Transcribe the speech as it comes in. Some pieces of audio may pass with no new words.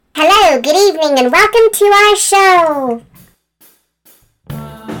Hello, good evening, and welcome to our show.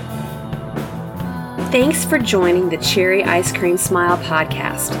 Thanks for joining the Cherry Ice Cream Smile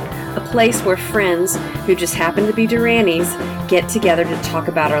podcast, a place where friends who just happen to be Duranys get together to talk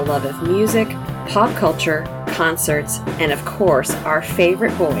about our love of music, pop culture, concerts, and of course, our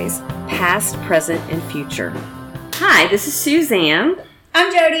favorite boys, past, present, and future. Hi, this is Suzanne. I'm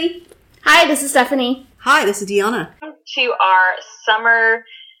Jody. Hi, this is Stephanie. Hi, this is Deanna. To our summer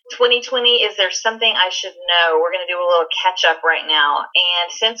 2020, is there something I should know? We're going to do a little catch up right now. And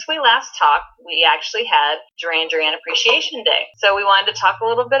since we last talked, we actually had Duran Appreciation Day. So we wanted to talk a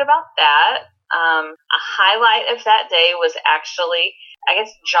little bit about that. A highlight of that day was actually, I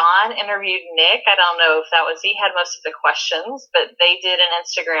guess, John interviewed Nick. I don't know if that was, he had most of the questions, but they did an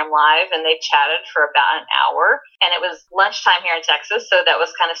Instagram live and they chatted for about an hour. And it was lunchtime here in Texas, so that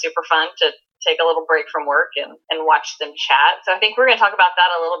was kind of super fun to take a little break from work and watch them chat. So I think we're going to talk about that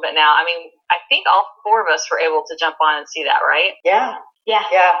a little bit now. I mean, I think all four of us were able to jump on and see that, right? Yeah. Yeah.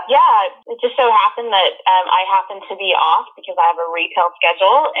 It just so happened that I happened to be off because I have a retail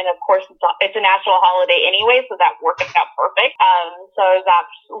schedule, and of course it's a national holiday anyway, so that worked out perfect. So I was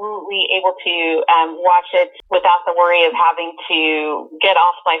absolutely able to watch it without the worry of having to get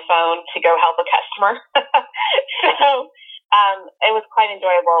off my phone to go help a customer. So it was quite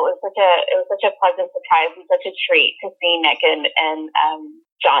enjoyable. It was such a pleasant surprise and such a treat to see Nick and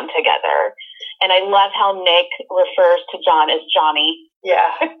John together. And I love how Nick refers to John as Johnny. Yeah,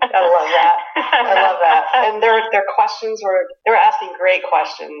 I love that. I love that. And their questions they were asking great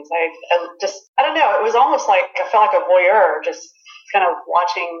questions. I don't know, it was almost like I felt like a voyeur just kind of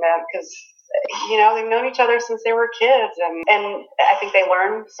watching them because, you know, they've known each other since they were kids. And I think they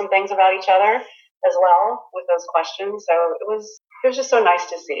learned some things about each other as well with those questions. So it was just so nice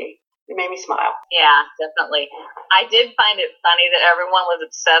to see. It made me smile. Yeah, definitely. I did find it funny that everyone was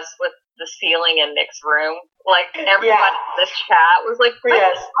obsessed with the ceiling in Nick's room. Like, everyone in this chat was like,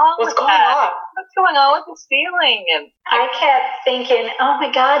 what's going on? What's going on with the ceiling? And I kept thinking, oh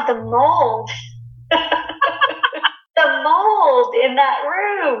my God, the mold. The mold in that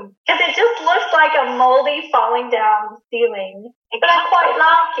room. Because it just looks like a moldy falling down ceiling. But I quite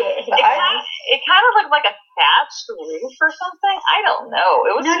like it. It kind of looked like a thatched roof or something. I don't know.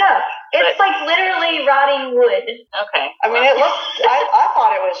 It was No. It's like literally rotting wood. Okay. I mean, it looked. I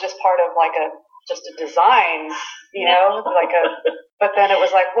thought it was just part of like just a design, you know, But then it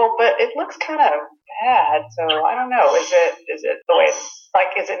was like, well, but it looks kind of bad. So I don't know. Is it the way it's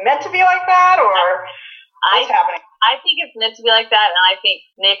like? Is it meant to be like that, or what's happening? I think it's meant to be like that, and I think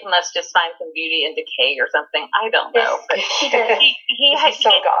Nick must just find some beauty in decay or something. I don't know. But He's so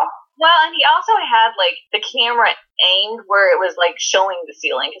goth. Well, and he also had, like, the camera aimed where it was, like, showing the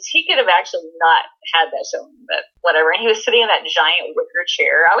ceiling. Because he could have actually not had that showing, but whatever. And he was sitting in that giant wicker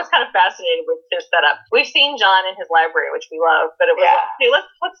chair. I was kind of fascinated with his setup. We've seen John in his library, which we love. But it was like, hey,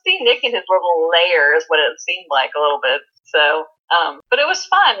 let's see Nick in his little lair is what it seemed like a little bit. So, but it was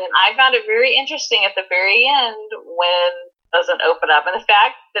fun. And I found it very interesting at the very end when doesn't open up, and the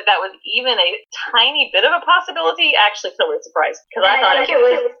fact that was even a tiny bit of a possibility actually totally surprised because I thought it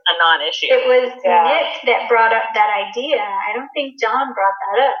was a non-issue. It was Nick that brought up that idea. I don't think John brought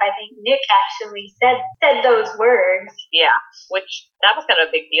that up. I think Nick actually said those words. Yeah, which that was kind of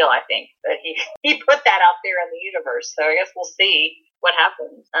a big deal. I think that he put that out there in the universe. So I guess we'll see what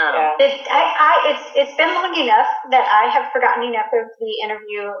happens. It's been long enough that I have forgotten enough of the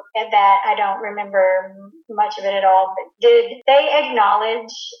interview that I don't remember much of it at all. But did they acknowledge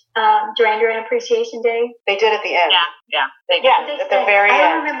Duran Appreciation Day? They did at the end. Yeah. They did at the very end.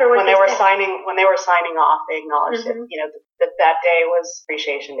 I don't remember what when they were signing off. They acknowledged it. You know, that day was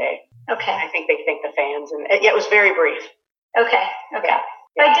Appreciation Day. Okay. I think they thanked the fans, and it was very brief. Okay. Yeah.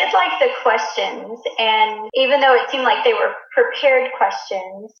 I did like the questions, and even though it seemed like they were prepared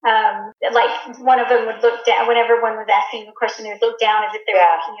questions, like one of them would look down, whenever one was asking a question, they would look down as if they were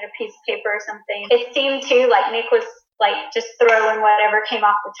looking at a piece of paper or something. It seemed too like Nick was like just throwing whatever came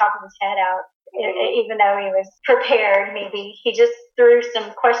off the top of his head out. Even though he was prepared, maybe he just threw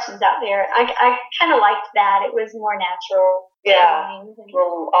some questions out there. I kind of liked that. It was more natural. Yeah, a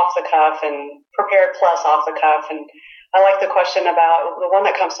little off the cuff and prepared plus off the cuff. And I like the question about, the one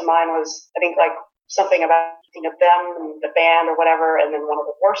that comes to mind was, I think, like something about, you know, them and the band or whatever. And then one of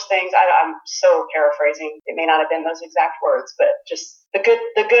the worst things, I'm so paraphrasing. It may not have been those exact words, but just the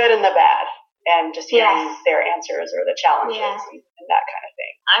good and the bad. And just hearing their answers or the challenges and that kind of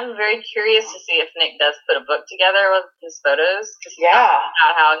thing. I'm very curious to see if Nick does put a book together with his photos.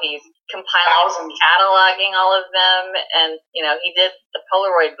 About how he's compiling, cataloging all of them. And, you know, he did the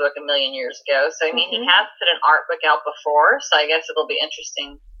Polaroid book a million years ago. So, I mean, he has put an art book out before. So I guess it'll be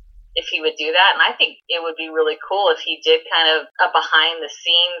interesting if he would do that. And I think it would be really cool if he did kind of a behind the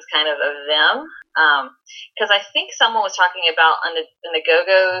scenes kind of them. Because I think someone was talking about in the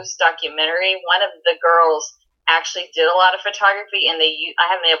Go-Go's documentary, one of the girls actually did a lot of photography, and I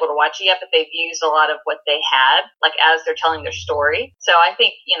haven't been able to watch it yet, but they've used a lot of what they had, like as they're telling their story. So I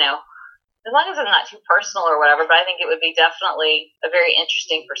think, as long as it's not too personal or whatever, but I think it would be definitely a very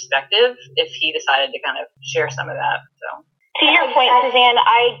interesting perspective if he decided to kind of share some of that. So to your point, Suzanne,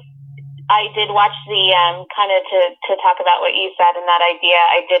 I did watch the kind of to talk about what you said and that idea.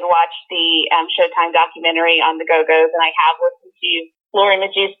 I did watch the Showtime documentary on the Go-Go's, and I have listened to Lori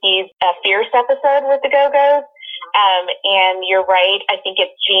Majewski's Fierce episode with the Go-Go's. And you're right. I think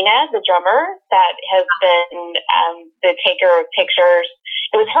it's Gina, the drummer, that has been the taker of pictures.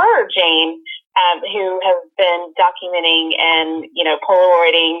 It was her, Jane, who has been documenting and,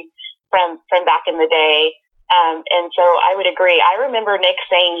 Polaroiding from back in the day. And so I would agree. I remember Nick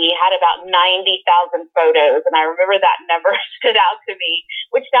saying he had about 90,000 photos, and I remember that number stood out to me,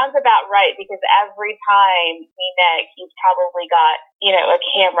 which sounds about right, because every time we Nick, he's probably got, a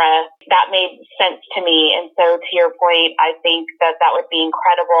camera. That made sense to me. And so to your point, I think that would be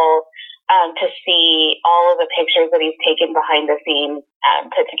incredible to see all of the pictures that he's taken behind the scenes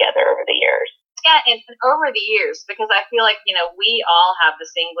put together over the years. Yeah, and over the years, because I feel like, we all have the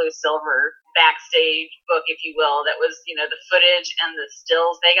Sing Blue Silver backstage book, if you will, that was, the footage and the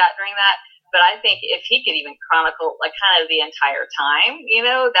stills they got during that. But I think if he could even chronicle, like, kind of the entire time,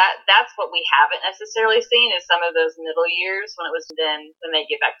 that's what we haven't necessarily seen is some of those middle years when it was then when they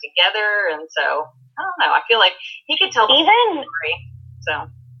get back together. And so, I don't know, I feel like he could tell the story. So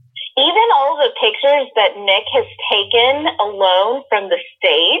even all the pictures that Nick has taken alone from the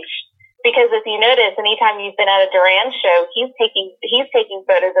stage, because if you notice, anytime you've been at a Duran show, he's taking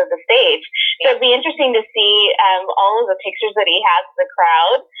photos of the stage. So it'd be interesting to see all of the pictures that he has of the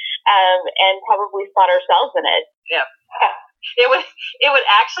crowd, and probably spot ourselves in it. Yeah, it would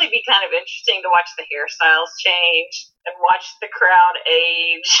actually be kind of interesting to watch the hairstyles change and watch the crowd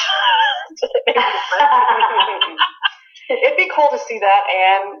age. It'd be cool to see that,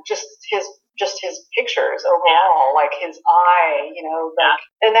 and just his pictures overall, like his eye,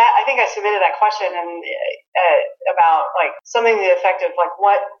 and that, I think I submitted that question and about like something to the effect of like,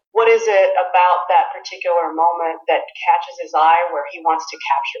 what is it about that particular moment that catches his eye where he wants to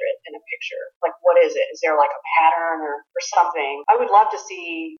capture it in a picture? Like, what is it? Is there like a pattern or something? I would love to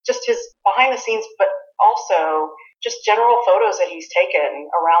see just his behind the scenes, but also just general photos that he's taken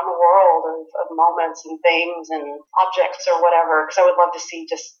around the world of moments and things and objects or whatever, because I would love to see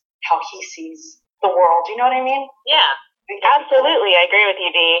just how he sees the world. Do you know what I mean? Yeah. Absolutely. I agree with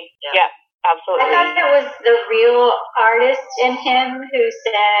you, Dee. Yeah, absolutely. I thought it was the real artist in him who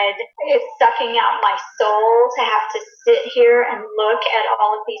said, it's sucking out my soul to have to sit here and look at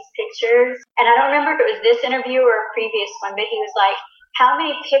all of these pictures. And I don't remember if it was this interview or a previous one, but he was like, how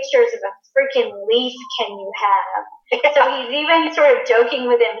many pictures of a freaking leaf can you have? So he's even sort of joking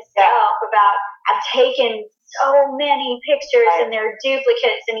with himself about, I've taken so many pictures and they're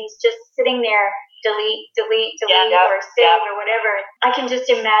duplicates, and he's just sitting there, delete, or save or whatever. I can just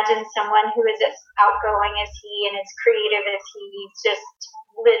imagine someone who is as outgoing as he and as creative as he's just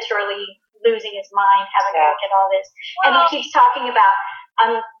literally losing his mind having to look at all this. And he keeps talking about,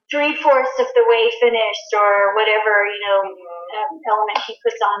 I'm 3/4 of the way finished, or whatever, element he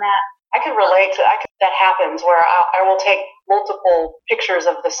puts on that. I could relate to that happens where I will take multiple pictures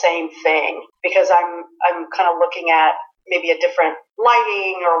of the same thing because I'm kind of looking at maybe a different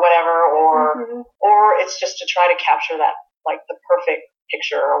lighting or whatever, or it's just to try to capture that, like, the perfect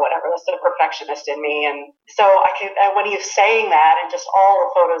picture or whatever. That's the perfectionist in me. And so when he was saying that and just all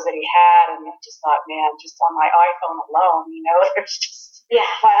the photos that he had, and I just thought, man, just on my iPhone alone, there's just, my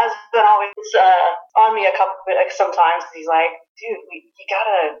husband always on me sometimes. He's like, dude, you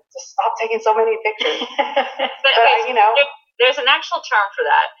gotta just stop taking so many pictures. There's an actual term for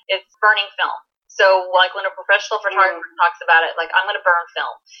that. It's burning film. So, like, when a professional photographer talks about it, like, I'm going to burn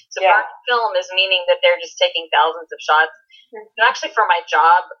film. So, burning film is meaning that they're just taking thousands of shots. So actually, for my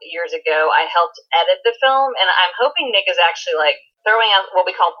job years ago, I helped edit the film, and I'm hoping Nick is actually, like, throwing out what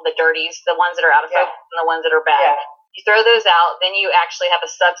we call the dirties, the ones that are out of focus and the ones that are bad. You throw those out, then you actually have a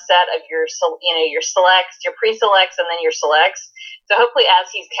subset of your selects, your pre-selects, and then your selects. So hopefully,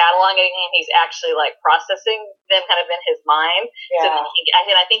 as he's cataloging and he's actually like processing them kind of in his mind. So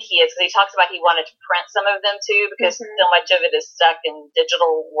I think he is, because he talks about he wanted to print some of them too, because so much of it is stuck in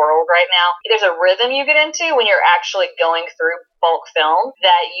digital world right now. There's a rhythm you get into when you're actually going through bulk film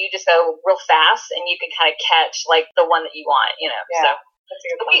that you just go real fast and you can kind of catch like the one that you want, So.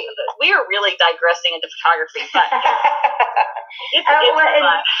 We are really digressing into photography, but It's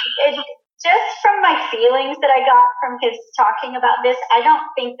fun. Just from my feelings that I got from his talking about this, I don't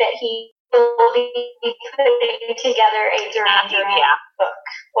think that he will be putting together a Duran Duran book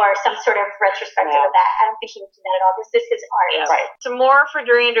or some sort of retrospective of that. I don't think he would do that at all. This is his art. Yeah. Right. Some more for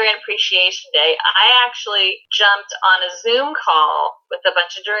Duran Duran Appreciation Day. I actually jumped on a Zoom call with a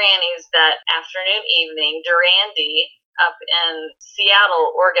bunch of Duranis that afternoon, evening. Durandi up in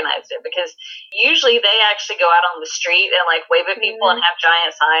Seattle organized it, because usually they actually go out on the street and like wave at people and have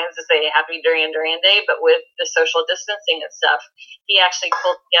giant signs to say Happy Duran Duran Day, but with the social distancing and stuff, he actually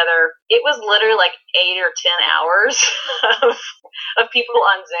pulled together, it was literally like 8 or 10 hours of people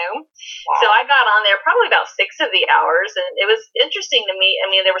on Zoom. Wow. So I got on there probably about 6 of the hours, and it was interesting to meet.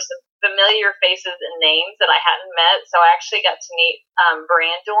 I mean, there were some familiar faces and names that I hadn't met, so I actually got to meet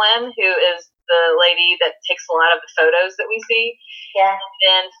Brandolyn, who is the lady that takes a lot of the photos that we see. Yeah. And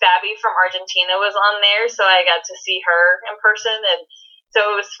then Fabi from Argentina was on there, so I got to see her in person. And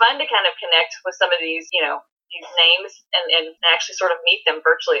so it was fun to kind of connect with some of these, these names and actually sort of meet them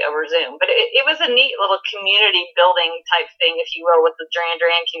virtually over Zoom. But it was a neat little community building type thing, if you will, with the Duran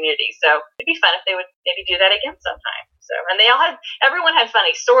Duran community. So it'd be fun if they would maybe do that again sometime. So, and everyone had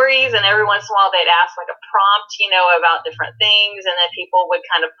funny stories, and every once in a while they'd ask like a prompt, about different things, and then people would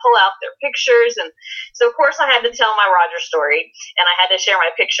kind of pull out their pictures. And so of course I had to tell my Roger story, and I had to share my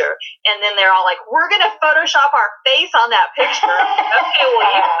picture, and then they're all like, we're going to Photoshop our face on that picture. Okay, well,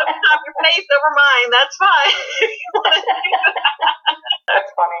 you Photoshop your face over mine, that's fine.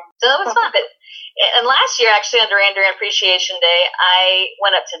 That's funny. So it was fun. And last year, actually, on Duran Duran Appreciation Day, I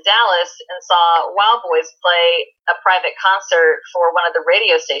went up to Dallas and saw Wild Boys play a private concert for one of the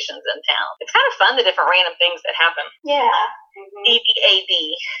radio stations in town. It's kind of fun, the different random things that happen. Yeah. DBAD.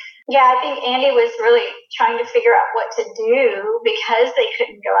 Yeah, I think Andy was really trying to figure out what to do because they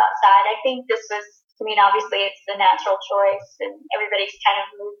couldn't go outside. I think this was, obviously it's the natural choice, and everybody's kind of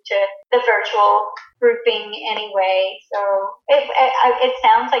moved to the virtual grouping anyway. So it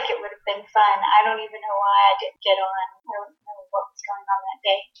sounds like it would have been fun. I don't even know why I didn't get on. I don't know what was going on that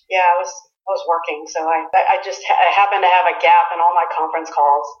day. Yeah, I was working, so I happened to have a gap in all my conference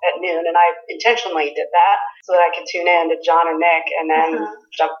calls at noon, and I intentionally did that so that I could tune in to John and Nick, and then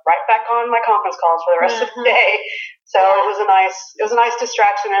jump right back on my conference calls for the rest of the day. So it was a nice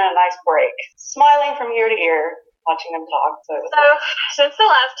distraction and a nice break. Smiling from ear to ear, watching them talk. So since the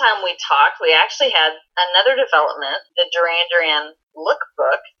last time we talked, we actually had another development, the Duran Duran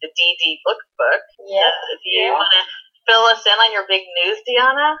lookbook, the DD lookbook. Yeah. Do you want to fill us in on your big news,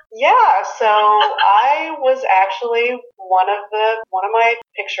 Deanna? Yeah, so I was actually one of my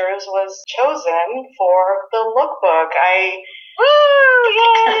pictures was chosen for the lookbook.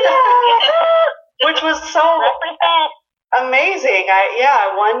 Which was so amazing.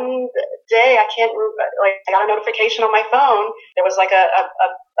 One day I got a notification on my phone. There was like a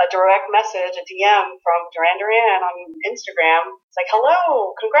direct message, a DM from Duran Duran on Instagram. It's like,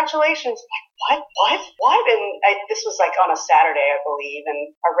 hello, congratulations. I'm like, what? And this was like on a Saturday, I believe.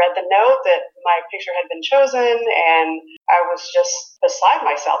 And I read the note that my picture had been chosen, and I was just beside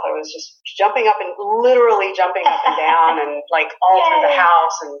myself. I was just literally jumping up and down and like all through the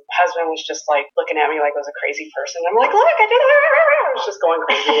house. And my husband was just like looking at me like I was a crazy person. I'm like, look, I did it. I was just going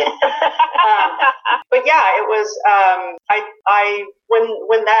crazy. But yeah, it was,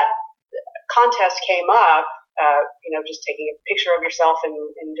 when that contest came up, just taking a picture of yourself in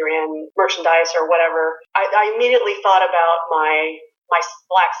Duran merchandise or whatever, I immediately thought about my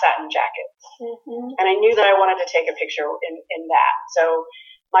black satin jacket. And I knew that I wanted to take a picture in that. So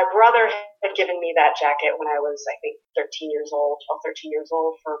my brother had given me that jacket when I was, I think, 12, 13 years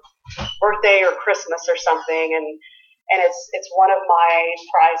old for birthday or Christmas or something. And it's one of my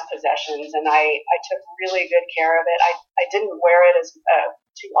prized possessions, and I took really good care of it. I didn't wear it as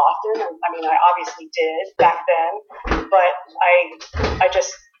too often. I mean, I obviously did back then, but I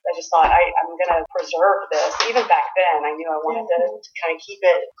just thought I'm going to preserve this. Even back then, I knew I wanted to kind of keep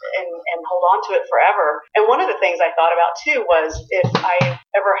it and hold on to it forever. And one of the things I thought about too was if I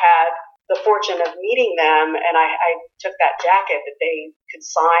ever had the fortune of meeting them, and I took that jacket, that they could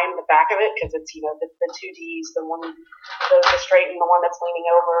sign the back of it, because it's the two Ds, the one the straight and the one that's leaning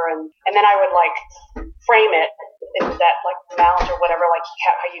over, and then I would like frame it in that like mount or whatever, like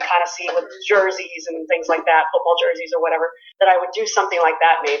how you kind of see with jerseys and things like that, football jerseys or whatever, that I would do something like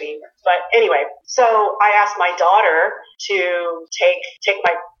that maybe. But anyway, so I asked my daughter to take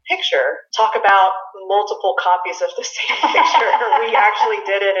my picture, talk about multiple copies of the same picture. We actually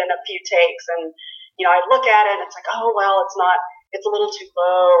did it in a few takes, and I'd look at it and it's like, oh well, it's not it's a little too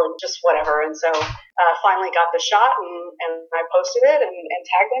low and just whatever. And so finally got the shot and I posted it and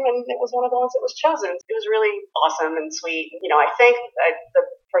tagged him, and it was one of the ones that was chosen. It was really awesome and sweet. You know, I thanked the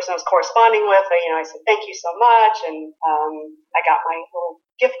person I was corresponding with. I said thank you so much, and I got my little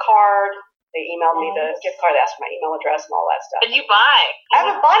gift card. They emailed me the gift card. They asked for my email address and all that stuff. Did you buy? I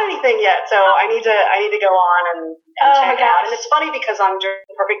haven't bought anything yet, so I need to go on and check it out. And it's funny because on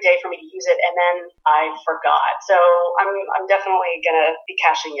the perfect day for me to use it, and then I forgot. So I'm definitely gonna be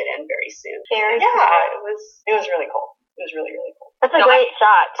cashing it in very soon. It was really cool. It was really, really cool. That's a great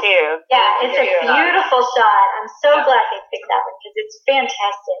shot too. Yeah, it's a beautiful shot. I'm so glad they picked that one because it's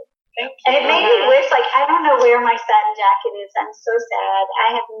fantastic. Thank you. And it made me wish, like, I don't know where my satin jacket is. I'm so sad.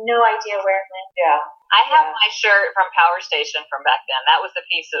 I have no idea where it went. Yeah. I have my shirt from Power Station from back then. That was the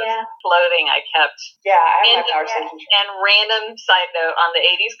piece of clothing I kept. Yeah, I have my Power Station shirt. And random side note, on the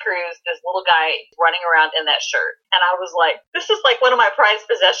 80s cruise, this little guy running around in that shirt. And I was like, this is like one of my prized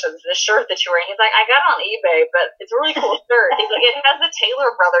possessions, this shirt that you're wearing. He's like, I got it on eBay, but it's a really cool shirt. He's like, it has the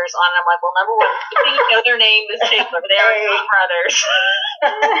Taylor brothers on it. I'm like, well, number one, you know their name is Taylor. They are not brothers.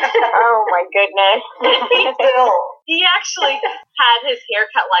 Oh my goodness. He actually had his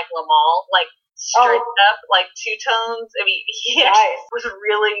hair cut like Lamal, like straight up, like two tones. I mean, he actually was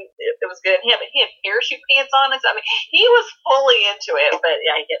really, it was good. He had parachute pants on. I mean, he was fully into it, but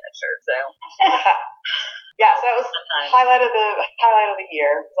yeah, he get that shirt, so. Yeah, so that was highlight of the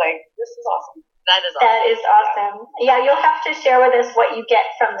year. Like, this is awesome. That is awesome. That is awesome. Yeah, you'll have to share with us what you get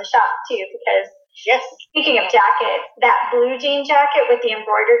from the shop, too, because speaking of jackets, that blue jean jacket with the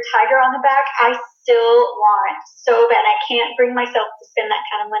embroidered tiger on the back, I still want so bad. I can't bring myself to spend that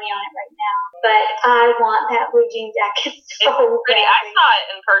kind of money on it right now. But I want that blue jean jacket so pretty. I saw it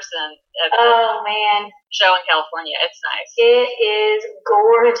in person at the show in California. It's nice. It is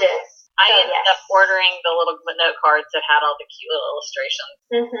gorgeous. I ended up ordering the little note cards that had all the cute little illustrations.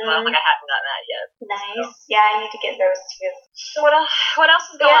 Mm-hmm. I haven't gotten that yet. Nice. So. Yeah, I need to get those too. So what else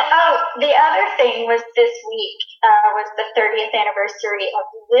is going on? Oh, the other thing was this week was the 30th anniversary of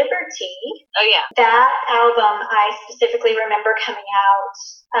Liberty. Oh, yeah. That album, I specifically remember coming out.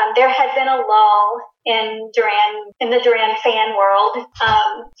 There had been a lull in the Duran fan world.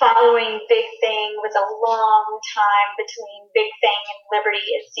 Following Big Thing was a long time between Big Thing and Liberty,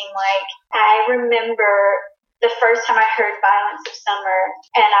 it seemed like. I remember the first time I heard Violence of Summer,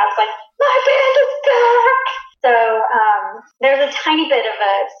 and I was like, my band is back! So there's a tiny bit of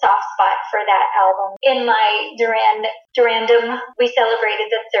a soft spot for that album. In my Durandom, we celebrated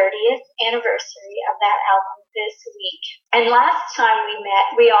the 30th anniversary of that album this week. And last time we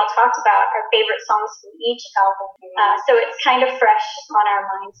met, we all talked about our favorite songs from each album. So it's kind of fresh on our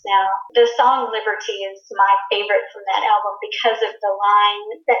minds now. The song Liberty is my favorite from that album because of the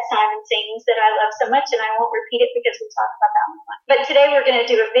line that Simon sings that I love so much, and I won't repeat it because we talked about that one. But today we're going to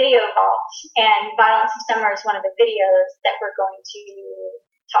do a video vault, and Violence of Summer is one of the videos that we're going to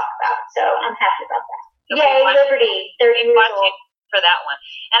talk about. So I'm happy about that. Okay, Yay, Liberty, 30 years old. For that one.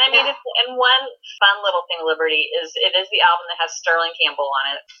 And I mean, and one fun little thing, Liberty, is it is the album that has Sterling Campbell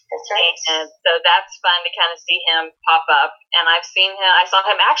on it. That's right. And so that's fun to kind of see him pop up. And I saw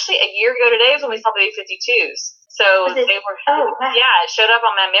him actually a year ago today is when we saw the B-52s. So they were, it showed up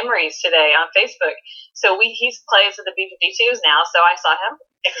on my memories today on Facebook. So he plays with the B-52s now. So I saw him.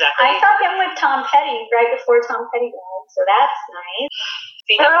 Exactly. I saw him with Tom Petty right before Tom Petty died. So that's nice.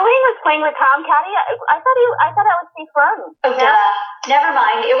 Sterling was playing with Tom Petty. I thought that was Steve Fermi. Oh, duh. Never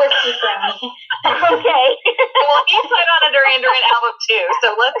mind. It was Steve Fermi. Okay. Well, he played on a Duran Duran album too.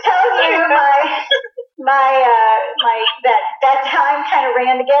 So let's tell you that time kind of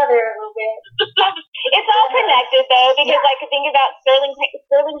ran together a little bit. It's all connected though, because I could think about Sterling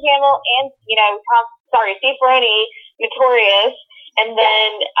Campbell and Steve Fermi, Notorious, and then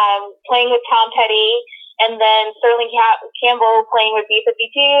playing with Tom Petty. And then Sterling Campbell playing with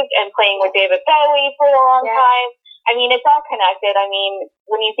B-52s and playing with David Bowie for a long time. I mean, it's all connected. I mean,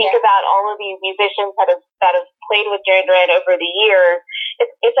 when you think about all of these musicians that have played with Duran Duran over the years,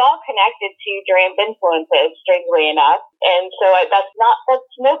 it's all connected to Duran's influences, strangely enough. And so that's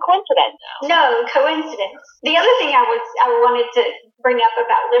no coincidence. No coincidence. The other thing I wanted to bring up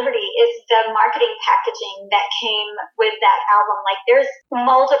about Liberty is the marketing packaging that came with that album. Like, there's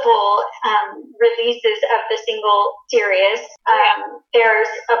multiple releases of the single Sirius. There's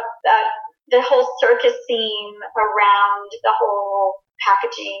the whole circus theme around the whole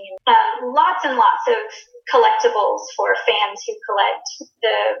packaging. Lots and lots of collectibles for fans who collect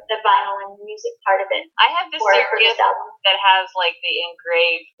the vinyl and music part of it. I have this Sirius that has like the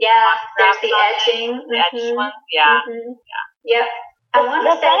engraved. Yeah, there's the etching. The etched ones. Yeah. Mm-hmm. Yeah. Yep. I want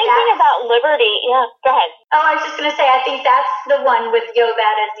to The say funny thing about Liberty, yeah, go ahead. Oh, I was just going to say, I think that's the one with Yo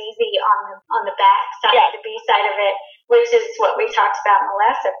Bad Azizi on the back side, Yes. the B side of it, which is what we talked about in the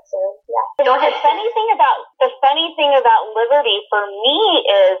last episode. Yeah. Go ahead. The funny thing about Liberty for me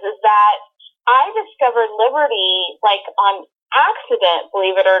is that I discovered Liberty like on accident,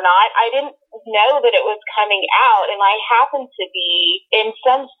 believe it or not. I didn't know that it was coming out, and I happened to be in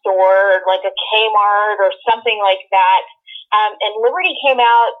some store, like a Kmart or something like that. And Liberty came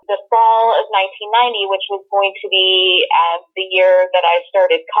out the fall of 1990, which was going to be the year that I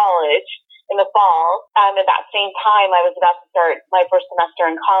started college in the fall. At that same time, I was about to start my first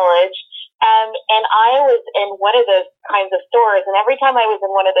semester in college. And I was in one of those kinds of stores, and every time I was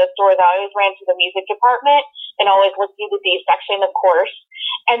in one of those stores, I always ran to the music department and always looked through the D section, of course.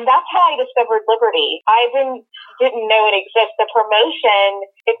 And that's how I discovered Liberty. I didn't know it exists. The promotion,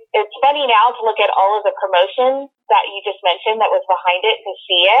 it's funny now to look at all of the promotions that you just mentioned that was behind it to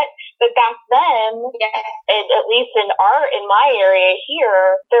see it. But back then, at least in my area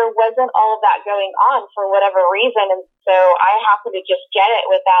here, there wasn't all of that going on for whatever reason. And so I happened to just get it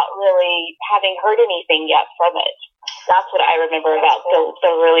without really having heard anything yet from it. That's what I remember about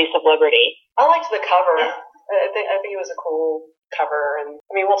the release of Liberty. I liked the cover. I think it was a cool cover, and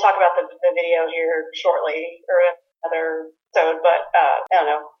I mean, we'll talk about the video here shortly or another episode, but I don't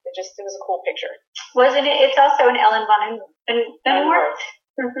know. It was a cool picture. Wasn't it? It's also an Ellen Von Unwerth.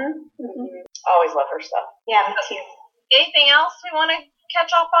 I always love her stuff. Yeah, me too. Anything else we want to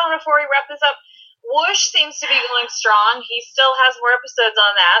catch up on before we wrap this up? Whoosh seems to be going strong. He still has more episodes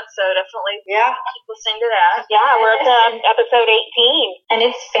on that, so definitely keep listening to that. Yeah, we're up to episode 18. And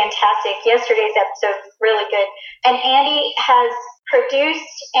it's fantastic. Yesterday's episode was really good. And Andy has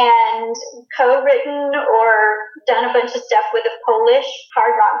produced and co-written or done a bunch of stuff with a Polish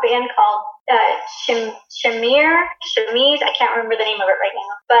hard rock band called Chemise. I can't remember the name of it right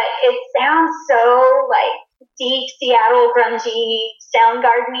now. But it sounds so like deep Seattle grungy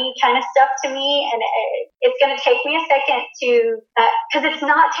Soundgarden-y kind of stuff to me, and it's going to take me a second to because it's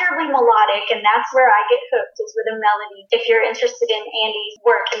not terribly melodic, and that's where I get hooked is with a melody. If you're interested in Andy's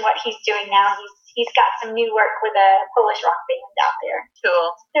work and what he's doing now, he's got some new work with a Polish rock band out there. Cool.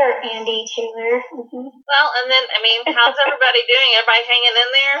 Sir Andy Taylor. Well, and then how's everybody doing? Everybody hanging in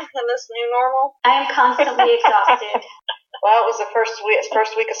there in this new normal? I am constantly exhausted. Well, it was the first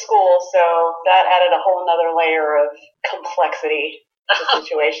week of school, so that added a whole nother layer of complexity to the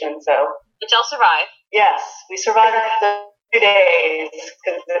situation. So, but y'all survived. Yes, we survived the 2 days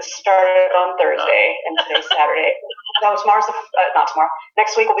because it started on Thursday and today's Saturday. No, not tomorrow.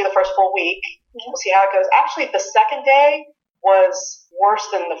 Next week will be the first full week. We'll see how it goes. Actually, the second day was worse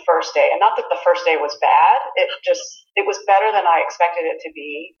than the first day, and not that the first day was bad. It was better than I expected it to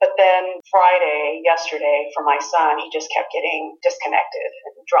be. But then yesterday, for my son, he just kept getting disconnected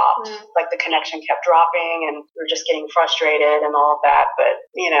and dropped. Like the connection kept dropping, and we were just getting frustrated and all of that. But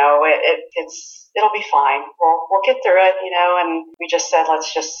it'll be fine. We'll get through it, And we just said,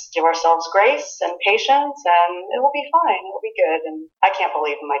 let's just give ourselves grace and patience, and it will be fine. It'll be good. And I can't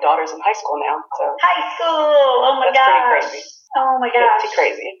believe my daughter's in high school now. So high school. Oh my gosh. That's pretty crazy. Oh my gosh. It's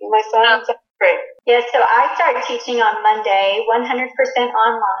crazy. My son's great. Yeah, so I started teaching on Monday, 100%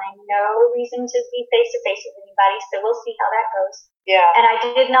 online, no reason to be face-to-face with anybody, so we'll see how that goes. Yeah. And I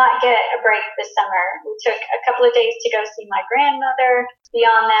did not get a break this summer. We took a couple of days to go see my grandmother.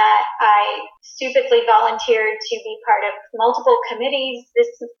 Beyond that, I stupidly volunteered to be part of multiple committees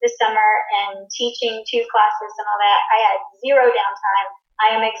this summer and teaching 2 classes and all that. I had zero downtime.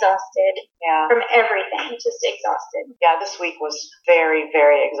 I am exhausted from everything, just exhausted. Yeah, this week was very,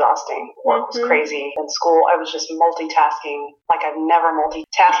 very exhausting. Work was crazy. In school, I was just multitasking like I've never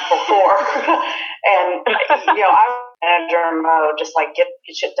multitasked before. And, I was in manager mode, just like get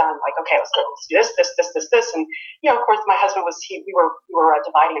shit done. Like, okay, let's do this. And, of course, my husband we were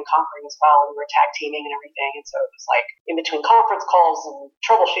dividing and conquering as well. And we were tag teaming and everything. And so it was like in between conference calls and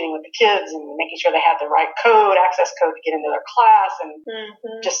troubleshooting with the kids and making sure they had the right access code to get into their class. And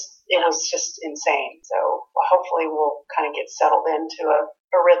it was just insane. So hopefully we'll kind of get settled into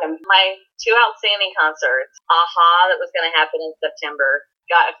a rhythm. My 2 outstanding concerts, AHA, that was going to happen in September,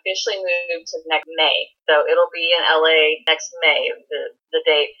 got officially moved to next May. So it'll be in LA next May, the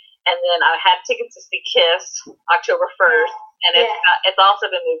date. And then I had tickets to see Kiss October 1st, and it's also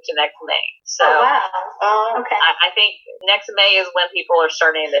been moved to next May. So okay. I think next May is when people are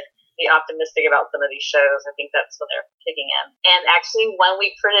starting to be optimistic about some of these shows. I think that's when they're kicking in. And actually, 1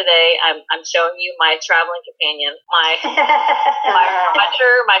 week for today, I'm showing you my traveling companion. My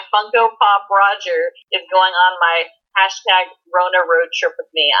Roger, my Funko Pop Roger is going on my #Rona road trip with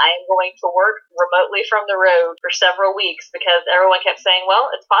me. I am going to work remotely from the road for several weeks because everyone kept saying,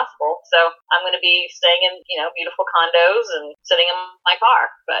 well, it's possible. So I'm going to be staying in, beautiful condos and sitting in my car.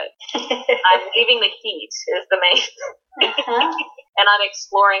 But I'm leaving the heat is the main and I'm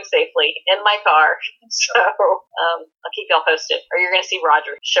exploring safely in my car. So I'll keep y'all posted. Or you're going to see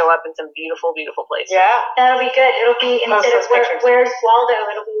Roger show up in some beautiful, beautiful places. Yeah. That'll be good. It'll be, instead of where's Waldo,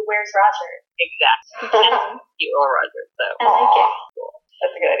 it'll be where's Roger. Exactly. You or Roger. So. I like it. Cool.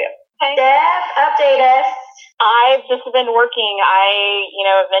 That's a good idea. Okay. Steph, update us. I've just been working.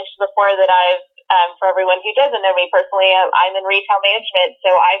 I've mentioned before that for everyone who doesn't know me personally, I'm in retail management, so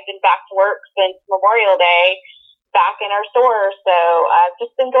I've been back to work since Memorial Day, back in our store. So I've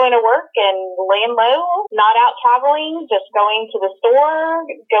just been going to work and laying low, not out traveling, just going to the store,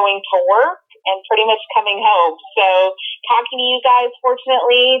 going to work, and pretty much coming home. So talking to you guys,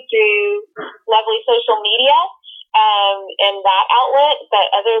 fortunately, through lovely social media and that outlet. But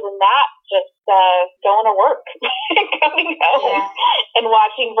other than that, just going to work, coming home, and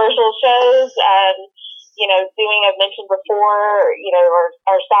watching virtual shows. Doing, I've mentioned before,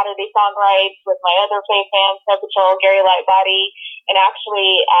 our Saturday songwrites with my other Faith fans, Snow Patrol, Gary Lightbody, and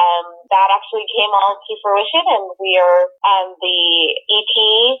actually, that actually came all to fruition, and we are, the EP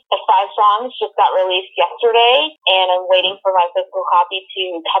of 5 songs just got released yesterday, and I'm waiting for my physical copy to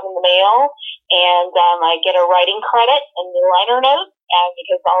come in the mail, and I get a writing credit and the liner notes,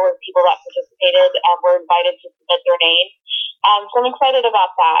 because all of the people that participated were invited to submit their names. So I'm excited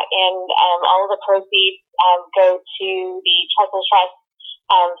about that, and all of the proceeds go to the Trussell Trust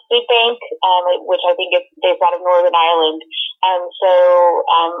Food Bank, which I think is based out of Northern Ireland. So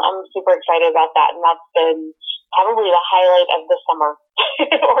I'm super excited about that, and that's been probably the highlight of the summer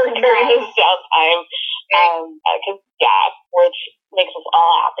or during this downtime, which makes us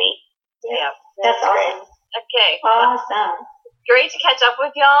all happy. Yeah, that's awesome. Okay, awesome. Great to catch up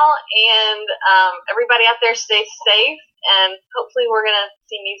with y'all, and everybody out there stay safe, and hopefully we're going to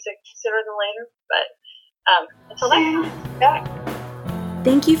see music sooner than later, but until next time.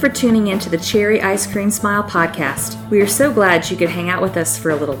 Thank you for tuning in to the Cherry Ice Cream Smile podcast. We are so glad you could hang out with us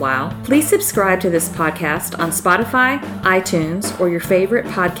for a little while. Please subscribe to this podcast on Spotify, iTunes, or your favorite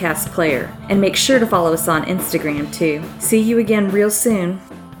podcast player, and make sure to follow us on Instagram too. See you again real soon.